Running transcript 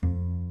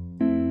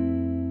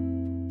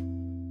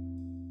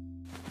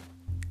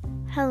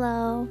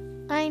Hello.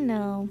 I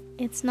know,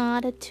 it's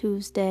not a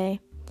Tuesday,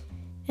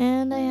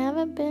 and I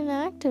haven't been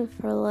active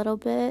for a little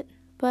bit,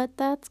 but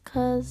that's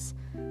 'cause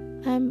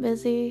I'm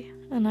busy,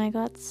 and I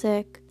got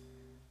sick,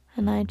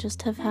 and I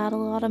just have had a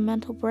lot of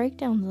mental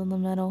breakdowns in the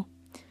middle.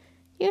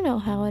 You know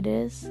how it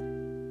is.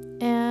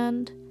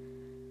 And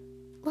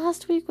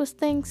last week was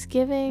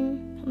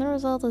Thanksgiving, and there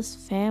was all this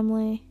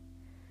family,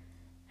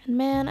 and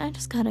man, I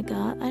just gotta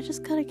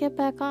get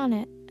back on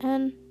it,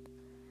 and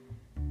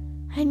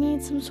I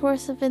need some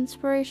source of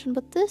inspiration,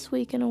 but this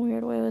week, in a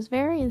weird way, was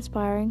very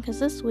inspiring, because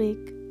this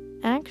week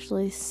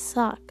actually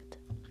sucked.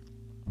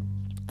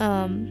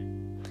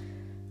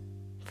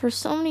 For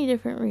so many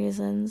different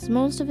reasons.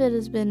 Most of it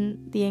has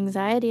been the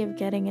anxiety of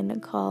getting into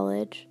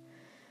college,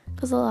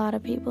 because a lot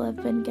of people have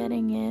been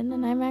getting in,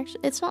 and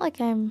it's not like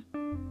I'm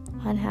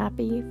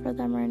unhappy for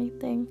them or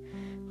anything.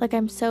 Like,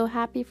 I'm so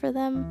happy for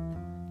them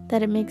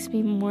that it makes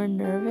me more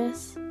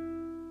nervous.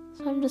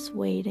 So I'm just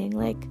waiting,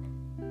 like,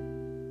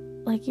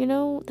 you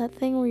know, that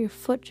thing where your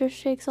foot just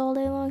shakes all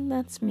day long?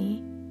 That's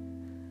me.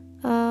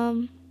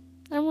 I'm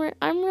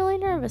really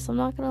nervous, I'm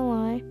not gonna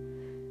lie,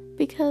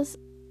 because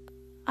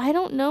I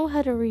don't know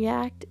how to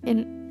react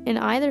in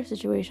either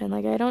situation.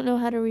 Like, I don't know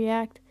how to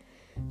react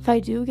if I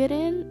do get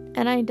in,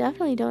 and I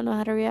definitely don't know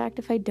how to react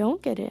if I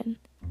don't get in.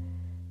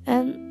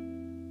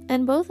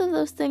 And both of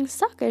those things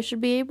suck. I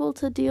should be able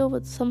to deal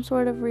with some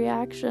sort of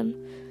reaction,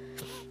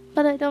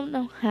 but I don't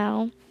know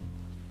how.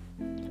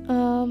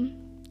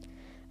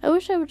 I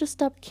wish I would just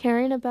stop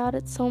caring about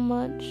it so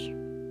much.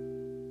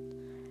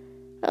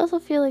 I also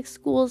feel like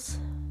schools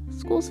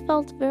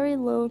felt very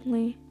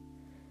lonely.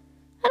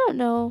 I don't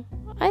know.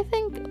 I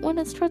think when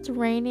it starts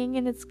raining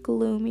and it's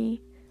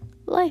gloomy,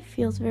 life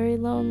feels very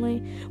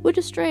lonely, which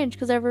is strange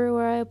because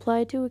everywhere I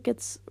apply to, it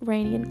gets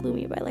rainy and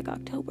gloomy by like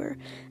October,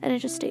 and it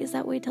just stays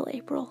that way till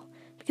April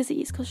because the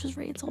East Coast just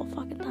rains all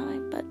fucking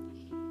time. But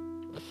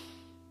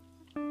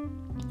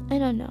I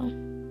don't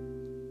know.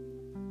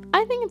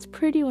 I think it's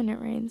pretty when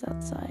it rains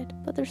outside,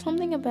 but there's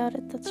something about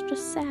it that's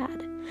just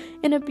sad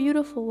in a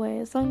beautiful way.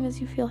 As long as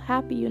you feel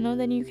happy, you know,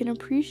 then you can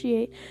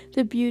appreciate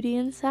the beauty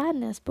and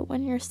sadness. But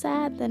when you're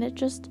sad, then it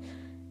just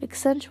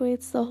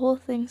accentuates the whole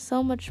thing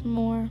so much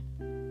more.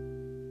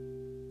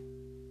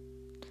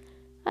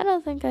 I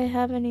don't think I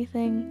have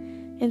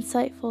anything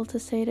insightful to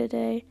say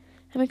today.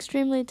 I'm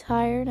extremely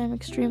tired, I'm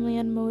extremely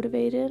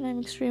unmotivated, I'm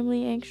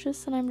extremely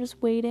anxious, and I'm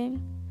just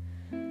waiting.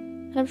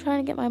 And I'm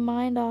trying to get my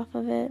mind off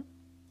of it.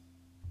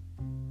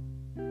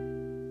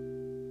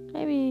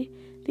 Maybe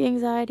the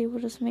anxiety will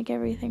just make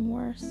everything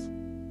worse.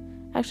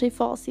 Actually,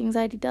 false. The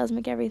anxiety does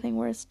make everything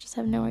worse. Just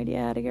have no idea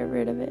how to get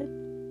rid of it.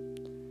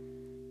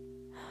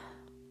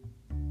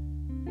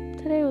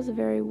 Today was a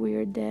very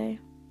weird day.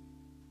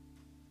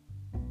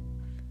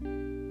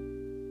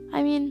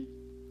 I mean,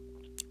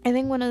 I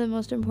think one of the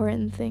most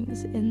important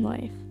things in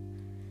life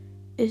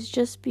is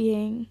just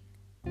being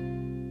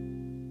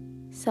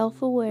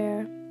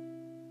self-aware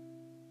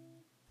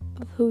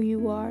of who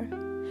you are.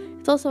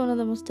 It's also one of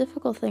the most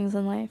difficult things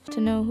in life,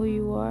 to know who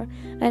you are.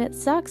 And it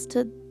sucks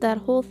to that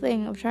whole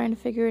thing of trying to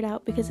figure it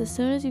out, because as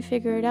soon as you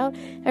figure it out,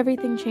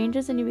 everything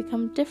changes and you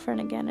become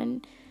different again.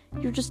 And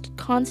you're just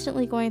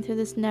constantly going through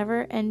this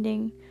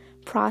never-ending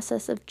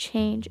process of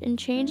change. And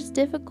change is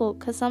difficult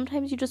because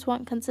sometimes you just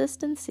want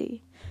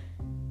consistency.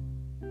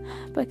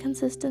 But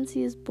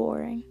consistency is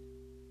boring.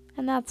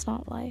 And that's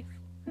not life.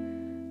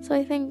 So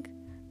I think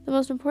the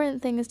most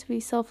important thing is to be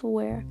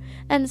self-aware.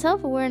 And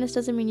self-awareness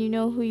doesn't mean you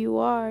know who you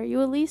are.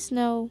 You at least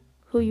know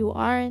who you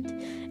aren't.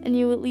 And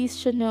you at least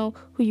should know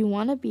who you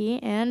want to be.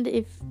 And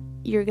if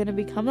you're going to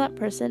become that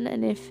person.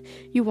 And if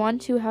you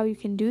want to, how you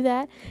can do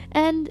that.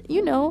 And,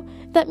 you know,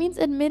 that means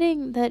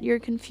admitting that you're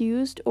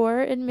confused or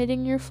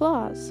admitting your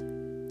flaws.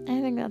 I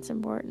think that's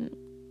important.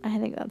 I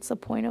think that's the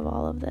point of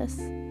all of this.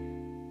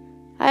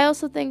 I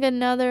also think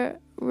another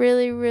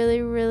really,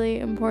 really, really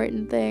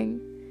important thing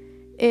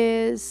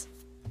is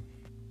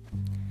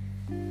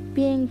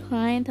being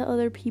kind to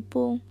other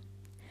people.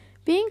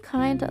 Being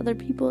kind to other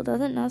people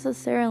doesn't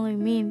necessarily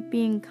mean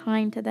being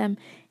kind to them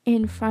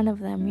in front of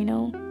them, you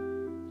know?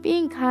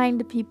 Being kind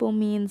to people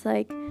means,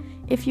 like,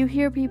 if you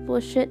hear people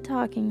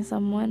shit-talking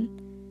someone,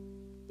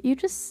 you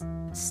just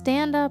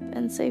stand up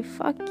and say,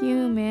 fuck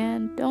you,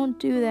 man, don't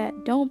do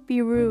that, don't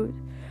be rude,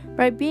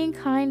 right? Being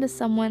kind to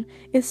someone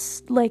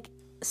is, like,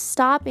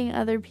 stopping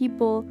other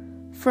people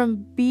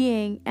from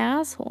being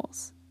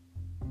assholes.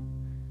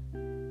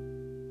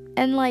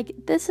 And, like,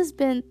 this has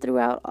been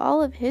throughout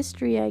all of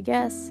history, I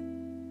guess.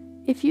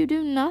 If you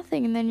do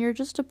nothing, then you're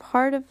just a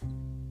part of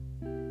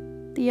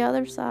the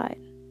other side.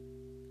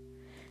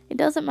 It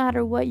doesn't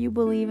matter what you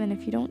believe in.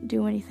 If you don't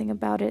do anything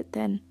about it,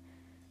 then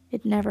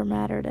it never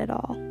mattered at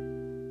all.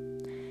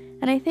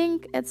 And I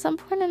think at some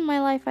point in my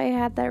life, I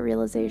had that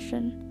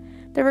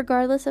realization that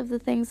regardless of the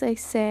things I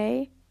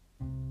say,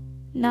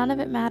 none of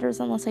it matters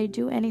unless I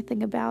do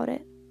anything about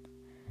it.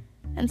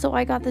 And so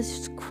I got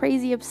this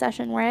crazy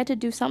obsession where I had to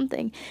do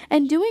something.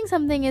 And doing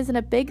something isn't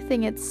a big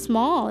thing. It's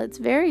small. It's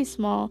very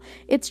small.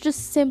 It's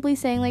just simply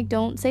saying, like,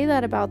 don't say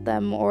that about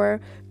them,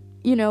 or,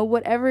 you know,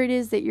 whatever it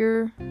is that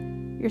you're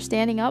you're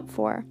standing up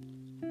for.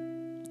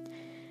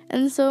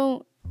 And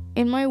so,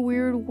 in my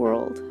weird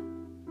world,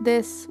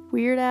 this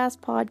weird-ass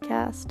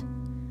podcast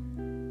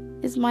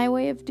is my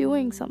way of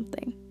doing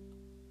something.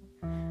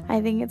 I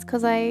think it's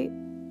because I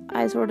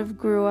sort of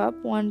grew up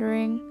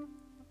wondering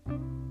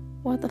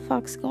what the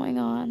fuck's going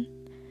on.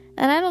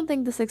 And I don't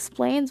think this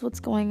explains what's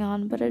going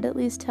on, but it at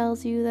least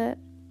tells you that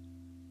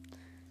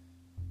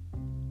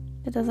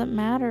it doesn't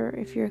matter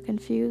if you're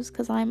confused,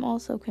 because I'm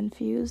also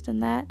confused,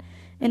 and that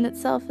in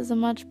itself is a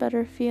much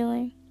better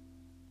feeling.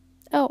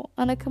 Oh,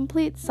 on a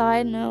complete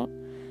side note,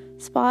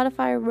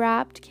 Spotify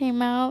Wrapped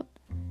came out,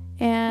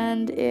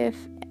 and if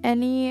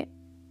any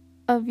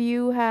of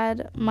you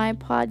had my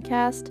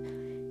podcast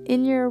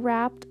in your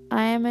Wrapped,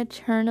 I am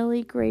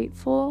eternally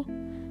grateful.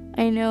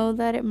 I know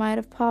that it might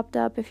have popped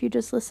up if you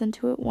just listened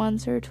to it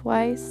once or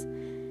twice,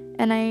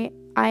 and I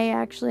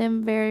actually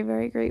am very,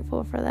 very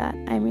grateful for that.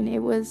 I mean, it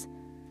was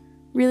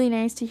really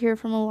nice to hear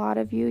from a lot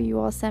of you. You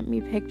all sent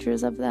me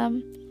pictures of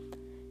them,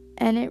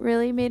 and it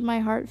really made my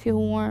heart feel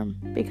warm,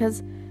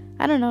 because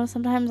I don't know,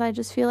 sometimes I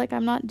just feel like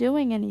I'm not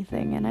doing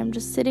anything, and I'm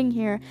just sitting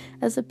here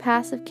as a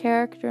passive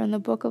character in the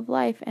book of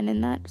life. And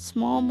in that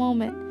small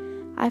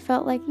moment, I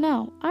felt like,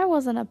 no, I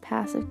wasn't a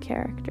passive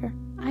character.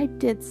 I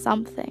did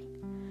something.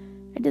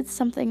 I did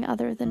something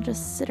other than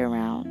just sit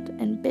around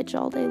and bitch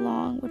all day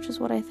long, which is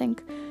what I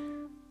think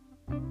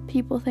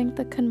people think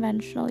the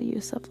conventional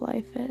use of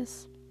life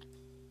is.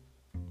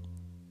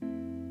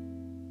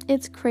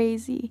 It's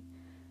crazy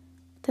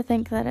to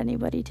think that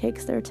anybody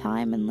takes their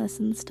time and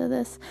listens to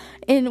this,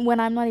 and when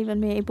I'm not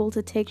even able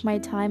to take my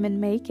time and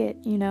make it,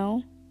 you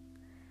know?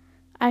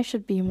 I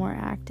should be more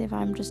active.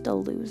 I'm just a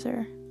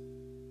loser.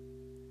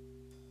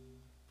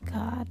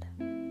 God.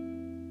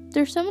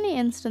 There's so many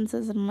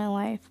instances in my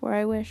life where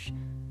I wish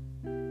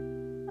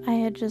I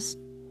had just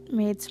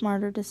made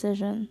smarter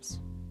decisions.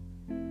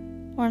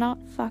 Or not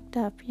fucked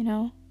up, you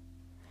know?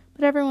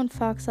 But everyone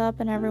fucks up,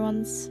 and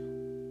everyone's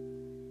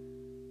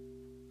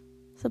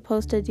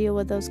supposed to deal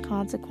with those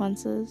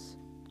consequences.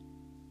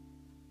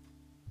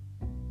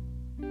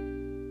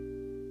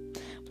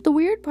 But the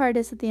weird part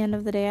is, at the end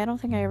of the day, I don't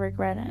think I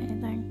regret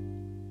anything.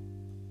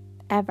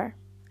 Ever.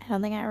 I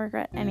don't think I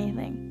regret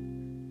anything.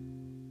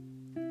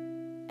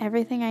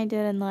 Everything I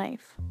did in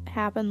life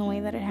happened the way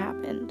that it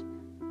happened,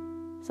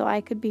 so I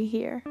could be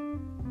here.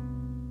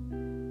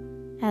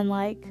 And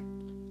like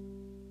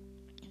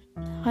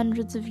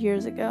hundreds of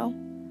years ago,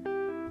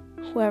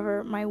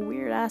 whoever my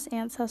weird ass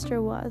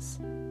ancestor was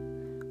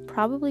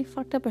probably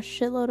fucked up a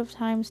shitload of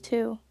times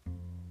too,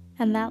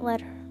 and that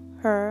led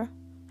her,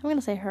 I'm gonna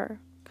say her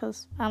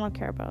because I don't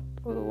care about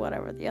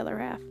whatever the other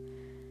half,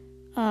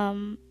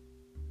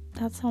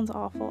 that sounds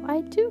awful.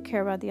 I do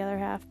care about the other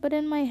half, but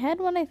in my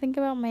head, when I think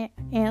about my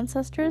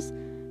ancestors,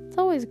 it's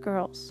always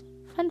girls.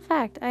 Fun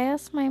fact, I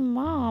asked my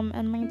mom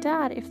and my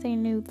dad if they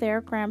knew their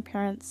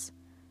grandparents,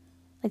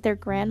 like their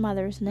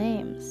grandmother's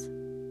names,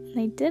 and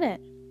they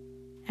didn't.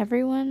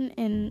 Everyone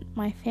in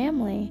my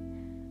family,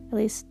 at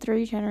least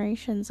 3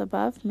 generations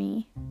above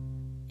me,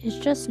 is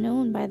just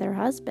known by their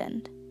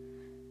husband.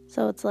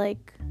 So it's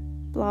like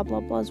blah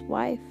blah blah's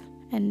wife,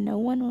 and no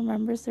one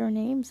remembers their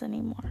names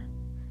anymore.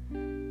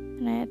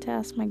 And I had to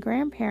ask my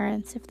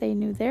grandparents if they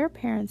knew their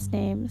parents'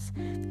 names.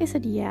 They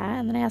said yeah,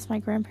 and then I asked my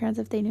grandparents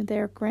if they knew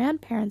their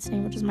grandparents'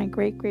 name, which is my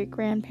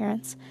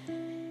great-great-grandparents.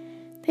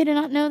 They did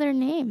not know their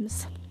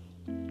names,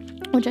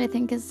 which I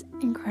think is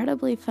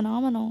incredibly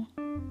phenomenal,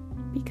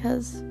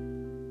 because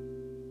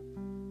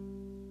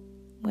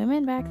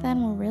women back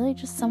then were really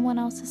just someone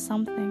else's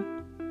something.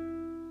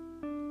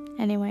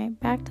 Anyway,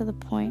 back to the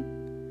point.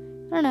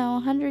 I don't know,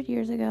 100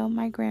 years ago,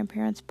 my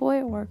grandparents,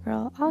 boy or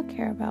girl, I'll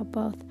care about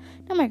both.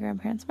 Not my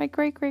grandparents, my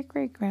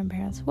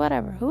great-great-great-grandparents,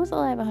 whatever. Who was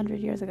alive 100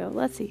 years ago?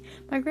 Let's see.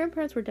 My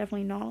grandparents were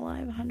definitely not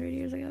alive 100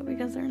 years ago,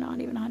 because they're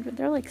not even 100.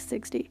 They're like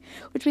 60,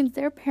 which means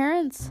their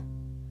parents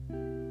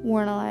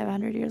weren't alive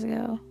 100 years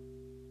ago.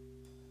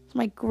 So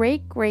my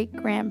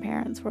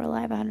great-great-grandparents were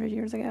alive 100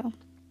 years ago.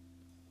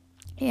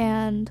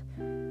 And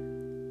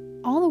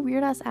all the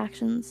weird-ass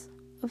actions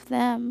of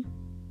them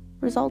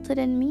resulted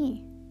in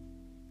me.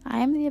 I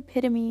am the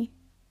epitome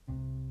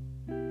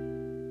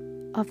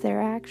of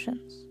their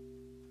actions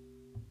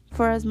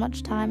for as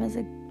much time as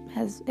it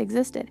has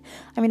existed.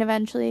 I mean,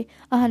 eventually,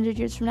 100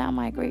 years from now,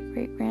 my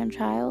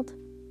great-great-grandchild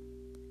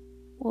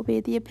will be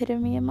the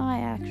epitome of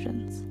my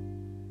actions.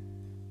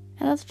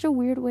 And that's such a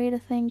weird way to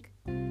think.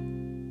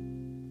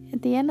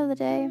 At the end of the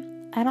day,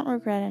 I don't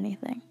regret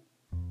anything,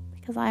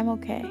 because I'm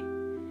okay.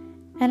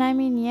 And I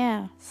mean,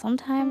 yeah,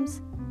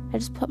 sometimes I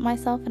just put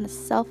myself in a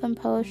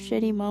self-imposed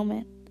shitty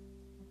moment.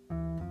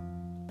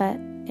 But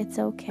it's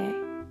okay.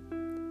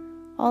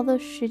 All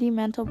those shitty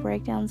mental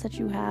breakdowns that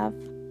you have,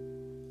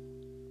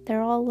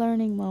 they're all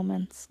learning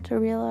moments to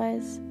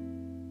realize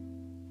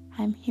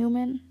I'm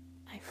human,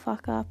 I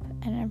fuck up,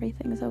 and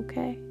everything's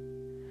okay.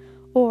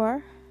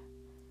 Or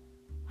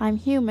I'm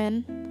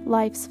human,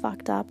 life's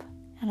fucked up,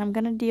 and I'm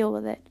gonna deal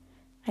with it.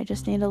 I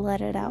just need to let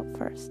it out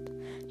first.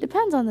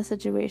 Depends on the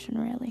situation,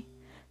 really.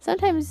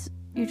 Sometimes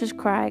you just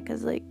cry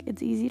because, like,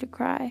 it's easy to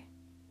cry.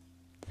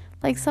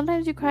 Like,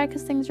 sometimes you cry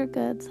because things are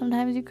good.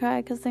 Sometimes you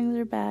cry because things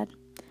are bad.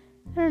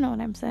 I don't know what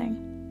I'm saying.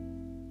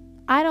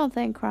 I don't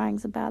think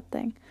crying's a bad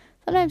thing.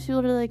 Sometimes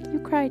people are like, you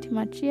cry too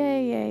much.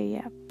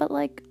 Yeah. But,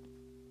 like,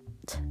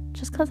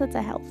 just because it's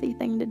a healthy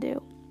thing to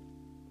do.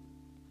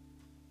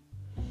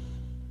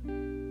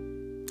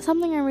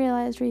 Something I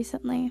realized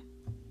recently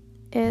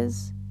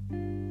is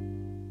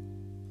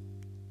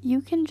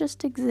you can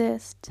just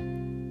exist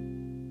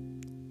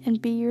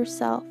and be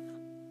yourself.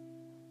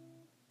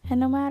 And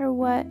no matter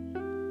what,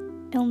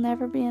 it'll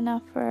never be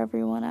enough for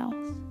everyone else.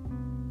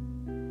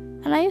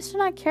 And I used to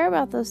not care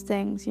about those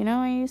things,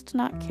 I used to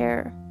not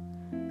care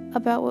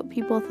about what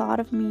people thought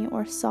of me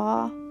or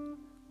saw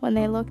when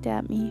they looked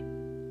at me.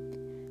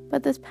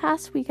 But this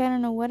past week, I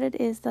don't know what it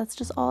is, that's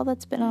just all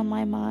that's been on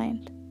my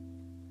mind.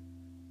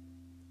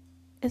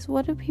 Is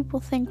what do people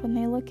think when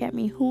they look at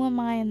me? Who am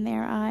I in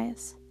their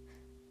eyes?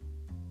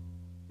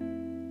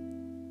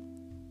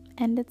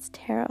 And it's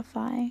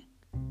terrifying.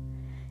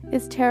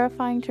 It's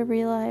terrifying to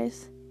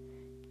realize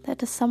that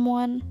to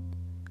someone,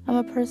 I'm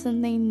a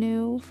person they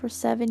knew for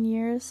 7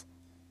 years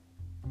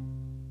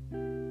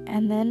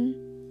and then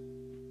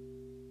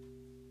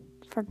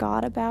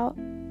forgot about.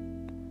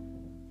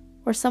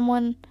 Or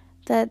someone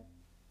that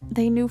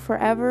they knew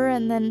forever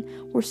and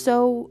then were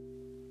so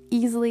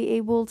easily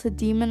able to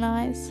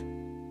demonize.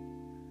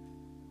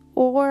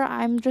 Or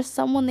I'm just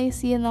someone they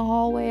see in the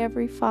hallway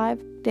every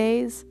 5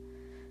 days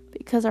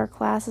because our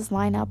classes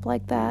line up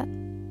like that.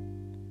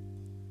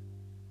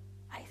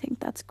 I think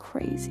that's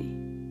crazy.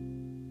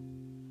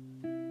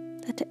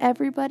 That to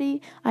everybody,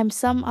 I'm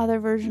some other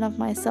version of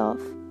myself,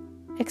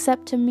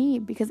 except to me,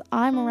 because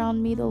I'm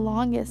around me the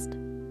longest.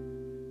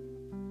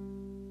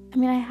 I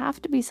mean, I have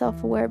to be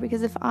self-aware,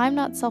 because if I'm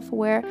not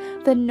self-aware,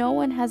 then no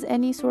one has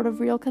any sort of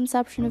real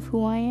conception of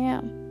who I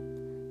am.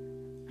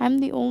 I'm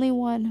the only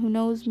one who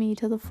knows me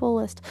to the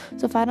fullest,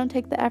 so if I don't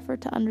take the effort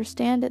to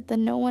understand it,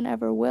 then no one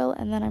ever will,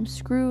 and then I'm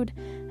screwed,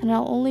 and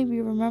I'll only be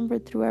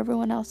remembered through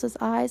everyone else's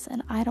eyes,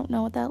 and I don't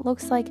know what that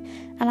looks like,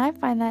 and I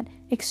find that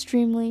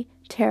extremely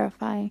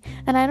terrifying.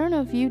 And I don't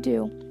know if you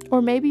do,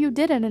 or maybe you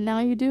didn't, and now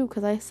you do,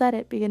 because I said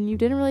it, and you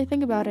didn't really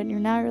think about it, and you're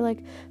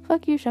like,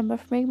 fuck you, Shemba,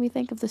 for making me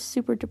think of this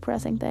super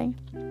depressing thing.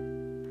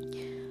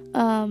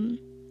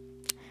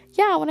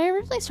 Yeah, when I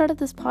originally started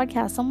this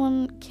podcast,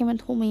 someone came and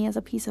told me as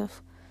a piece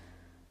of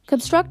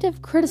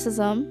constructive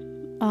criticism,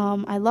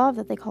 I love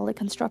that they call it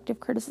constructive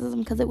criticism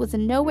because it was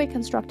in no way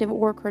constructive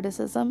or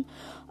criticism.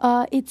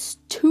 It's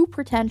too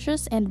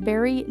pretentious and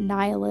very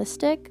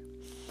nihilistic.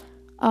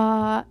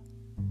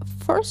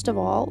 First of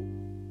all,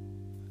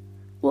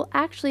 well,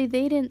 actually,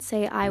 they didn't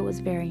say I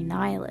was very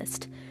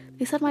nihilist.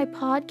 They said my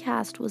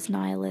podcast was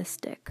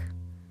nihilistic.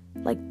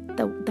 Like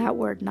that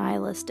word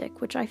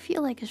nihilistic, which I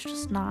feel like is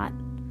just not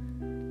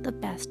the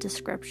best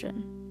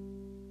description.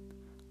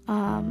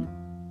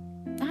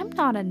 I'm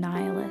not a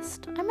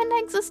nihilist. I'm an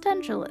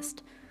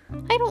existentialist.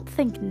 I don't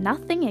think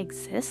nothing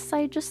exists.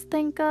 I just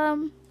think, our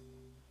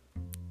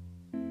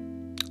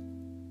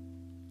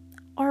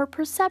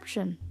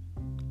perception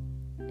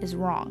is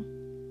wrong.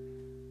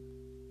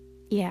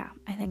 Yeah,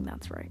 I think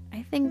that's right.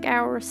 I think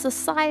our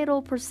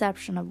societal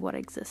perception of what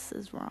exists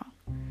is wrong.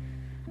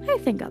 I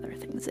think other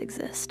things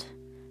exist.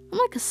 I'm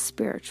like a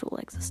spiritual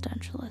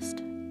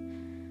existentialist. I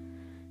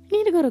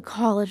need to go to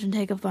college and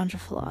take a bunch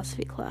of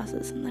philosophy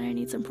classes, and then I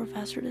need some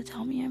professor to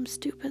tell me I'm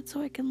stupid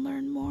so I can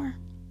learn more.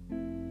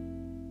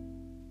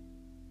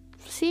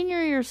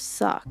 Senior year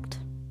sucked.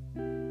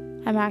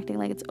 I'm acting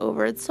like it's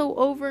over. It's so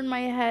over in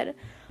my head.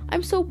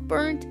 I'm so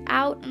burnt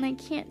out and I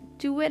can't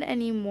do it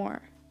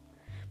anymore.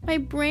 My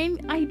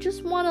brain, I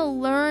just want to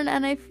learn,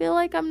 and I feel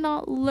like I'm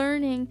not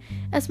learning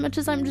as much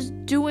as I'm just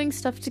doing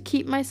stuff to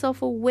keep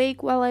myself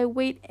awake while I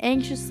wait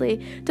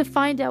anxiously to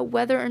find out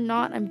whether or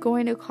not I'm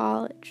going to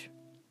college.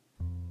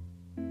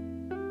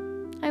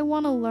 I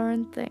want to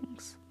learn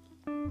things.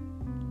 I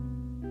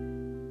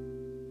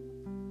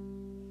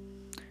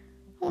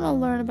want to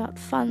learn about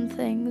fun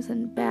things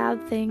and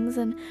bad things,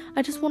 and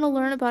I just want to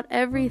learn about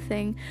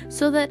everything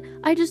so that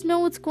I just know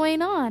what's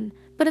going on.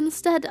 But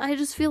instead, I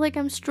just feel like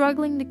I'm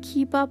struggling to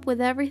keep up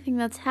with everything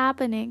that's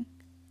happening.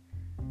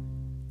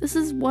 This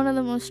is one of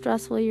the most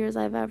stressful years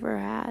I've ever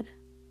had.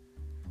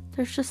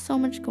 There's just so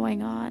much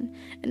going on,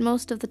 and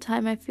most of the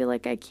time I feel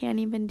like I can't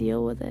even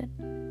deal with it.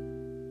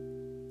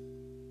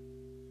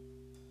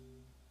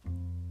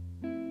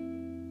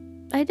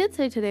 I did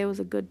say today was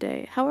a good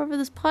day. However,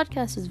 this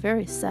podcast is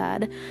very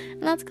sad,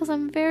 and that's because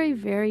I'm very,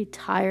 very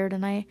tired,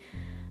 and I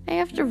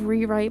have to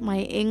rewrite my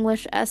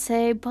English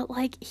essay, but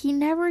he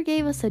never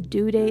gave us a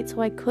due date, so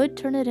I could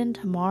turn it in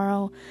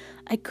tomorrow.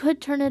 I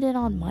could turn it in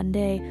on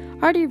Monday.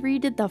 I already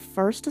redid the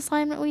first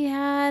assignment we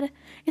had.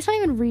 It's not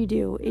even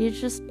redo, it's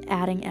just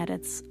adding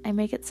edits. I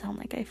make it sound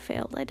like I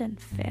failed. I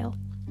didn't fail.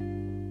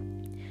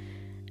 And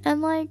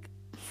I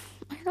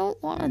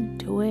don't want to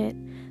do it.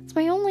 It's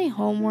my only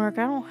homework.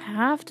 I don't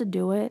have to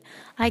do it.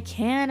 I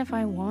can if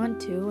I want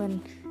to,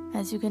 and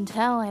as you can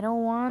tell, I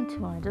don't want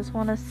to. I just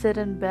want to sit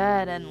in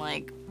bed and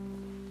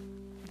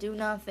do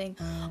nothing.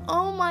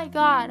 Oh my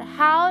god,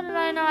 how did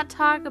I not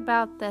talk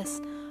about this?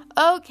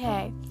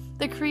 Okay,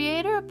 The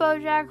creator of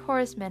BoJack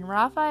Horseman,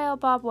 Raphael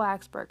Bob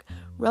Waxberg,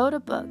 wrote a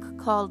book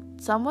called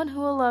Someone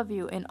Who Will Love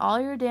You in All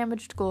Your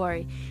Damaged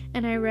Glory,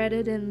 and I read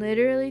it in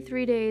literally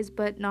 3 days,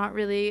 but not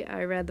really.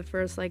 I read the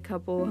first read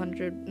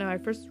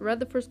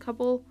the first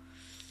couple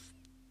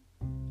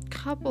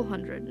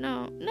hundred.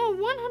 No,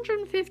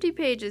 150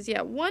 pages.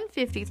 Yeah,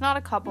 150. It's not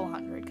a couple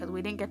hundred because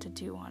we didn't get to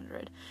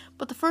 200.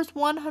 But the first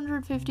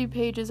 150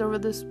 pages over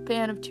the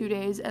span of 2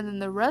 days, and then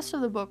the rest of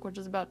the book, which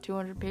is about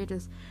 200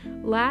 pages,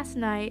 last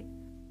night.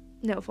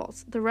 No,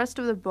 false. The rest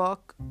of the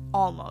book,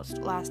 almost,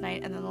 last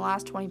night, and then the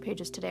last 20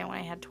 pages today when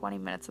I had 20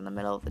 minutes in the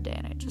middle of the day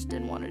and I just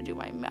didn't want to do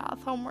my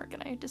math homework,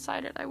 and I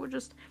decided I would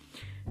just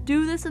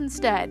do this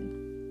instead.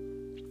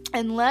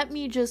 And let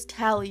me just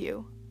tell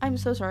you, I'm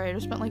so sorry, I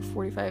just spent like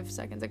 45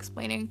 seconds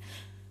explaining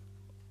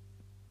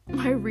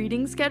my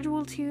reading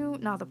schedule to you.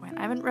 Not the point.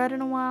 I haven't read in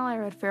a while. I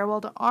read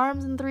Farewell to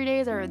Arms in 3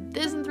 days. I read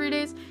this in 3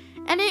 days.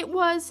 And it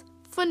was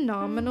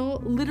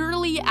phenomenal.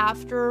 Literally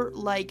after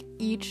like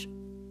each...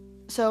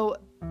 So...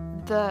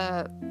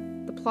 The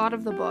plot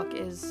of the book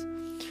is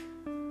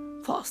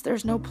false.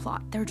 There's no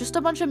plot. They're just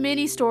a bunch of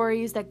mini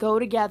stories that go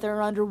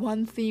together under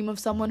one theme of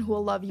someone who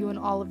will love you in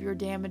all of your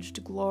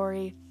damaged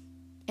glory.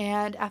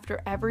 And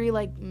after every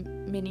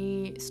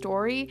mini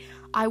story,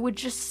 I would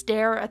just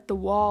stare at the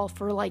wall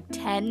for like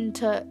 10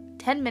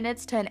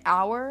 minutes to an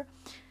hour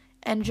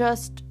and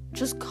just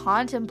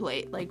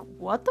contemplate, like,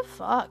 what the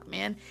fuck,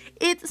 man?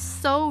 It's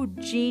so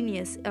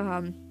genius.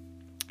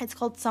 It's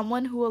called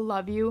Someone Who Will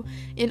Love You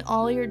in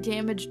All Your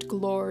Damaged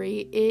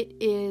Glory. It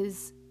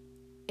is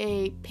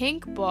a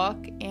pink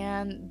book,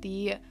 and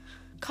the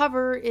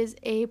cover is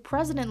a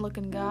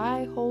president-looking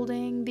guy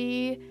holding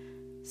the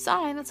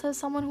sign that says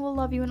Someone Who Will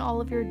Love You in All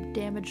of Your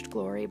Damaged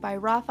Glory by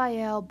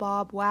Raphael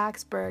Bob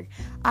Waxberg.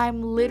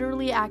 I'm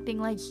literally acting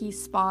like he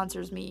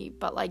sponsors me,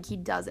 but like he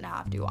doesn't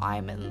have to.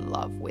 I'm in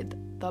love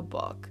with the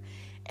book.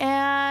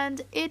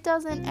 And it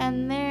doesn't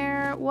end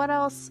there. What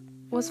else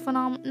was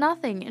phenomenal?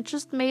 Nothing. It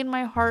just made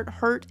my heart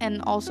hurt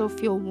and also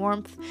feel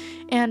warmth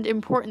and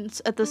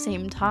importance at the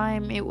same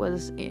time. It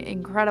was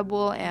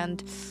incredible,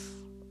 and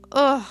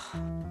God,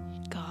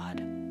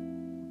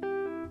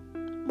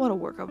 what a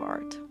work of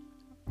art.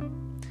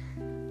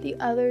 The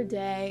other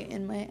day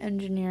in my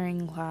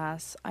engineering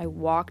class, I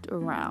walked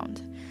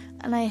around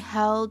and I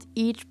held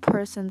each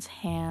person's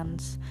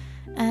hands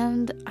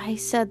and I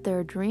said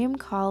their dream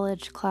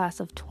college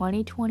class of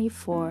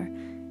 2024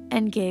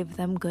 and gave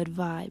them good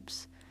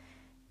vibes.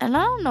 And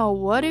I don't know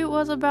what it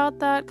was about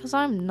that, because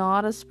I'm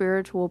not a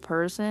spiritual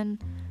person,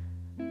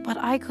 but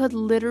I could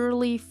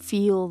literally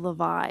feel the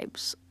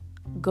vibes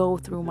go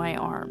through my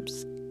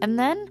arms. And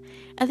then,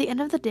 at the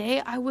end of the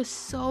day, I was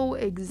so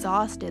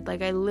exhausted.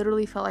 Like, I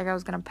literally felt like I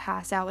was going to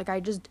pass out. Like, I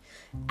just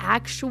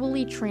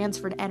actually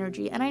transferred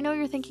energy. And I know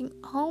you're thinking,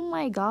 oh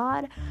my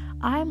God,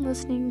 I'm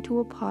listening to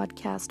a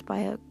podcast by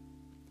a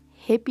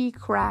hippie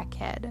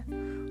crackhead.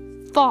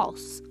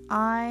 False.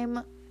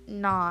 I'm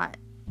not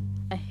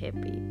a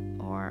hippie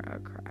or a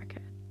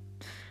crackhead.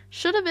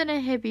 Should have been a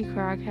hippie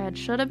crackhead.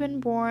 Should have been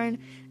born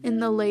in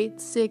the late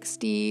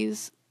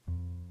 60s.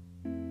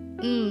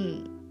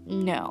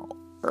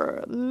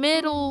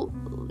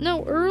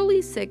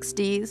 Early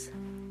 60s.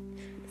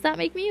 Does that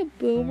make me a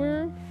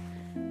boomer?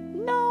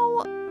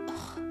 No.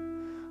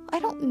 I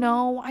don't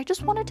know. I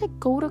just wanted to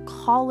go to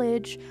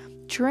college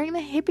during the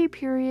hippie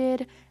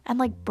period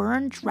and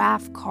burn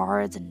draft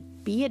cards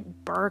and be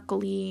at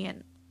Berkeley,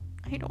 and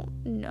I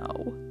don't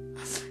know.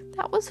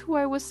 That was who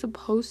I was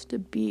supposed to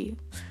be.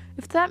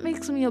 If that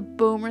makes me a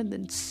boomer,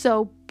 then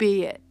so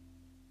be it.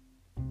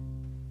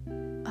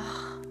 The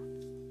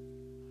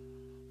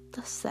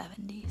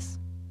 70s.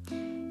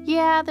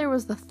 Yeah, there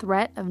was the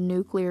threat of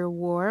nuclear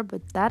war,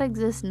 but that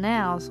exists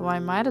now, so I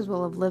might as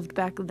well have lived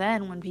back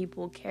then when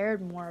people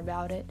cared more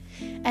about it.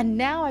 And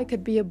now I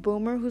could be a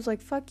boomer who's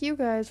like, fuck you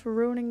guys for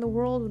ruining the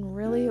world, when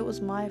really it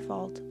was my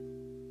fault.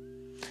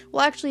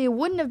 Well, actually, it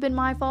wouldn't have been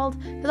my fault,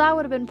 because I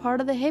would have been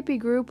part of the hippie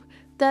group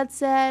that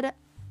said,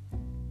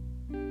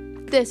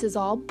 this is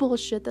all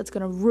bullshit that's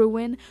gonna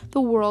ruin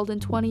the world in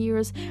 20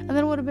 years, and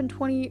then it would have been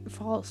 40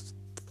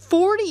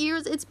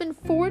 years? It's been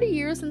 40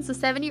 years since the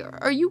 70s?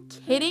 Are you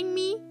kidding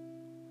me?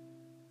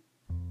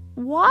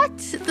 What?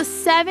 The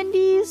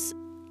 70s?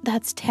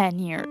 That's 10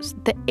 years.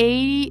 The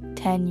 80s?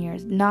 10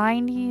 years.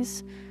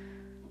 90s?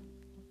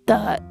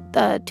 The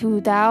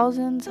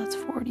 2000s? That's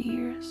 40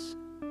 years.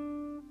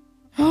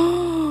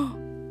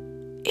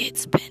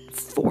 It's been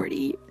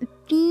 40.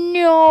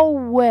 No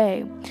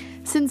way.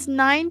 Since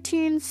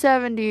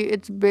 1970,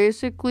 it's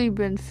basically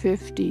been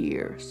 50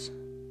 years.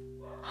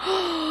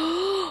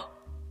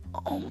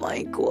 Oh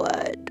my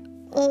god.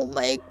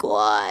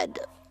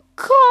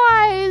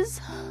 Guys!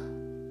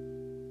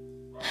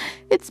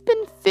 It's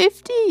been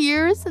 50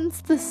 years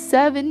since the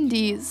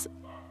 70s.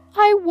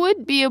 I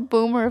would be a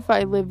boomer if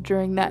I lived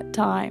during that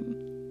time.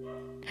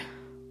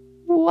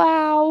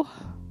 Wow.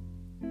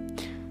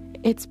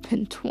 It's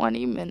been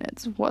 20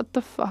 minutes. What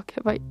the fuck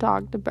have I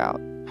talked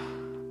about?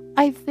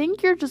 I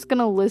think you're just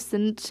gonna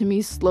listen to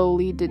me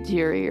slowly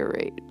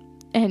deteriorate.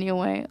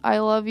 Anyway, I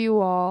love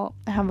you all.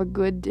 Have a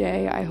good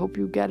day. I hope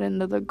you get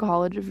into the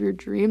college of your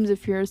dreams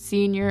if you're a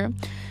senior.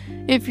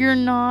 If you're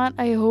not,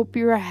 I hope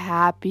you're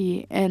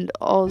happy. And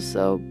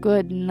also,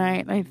 good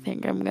night. I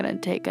think I'm gonna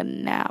take a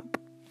nap.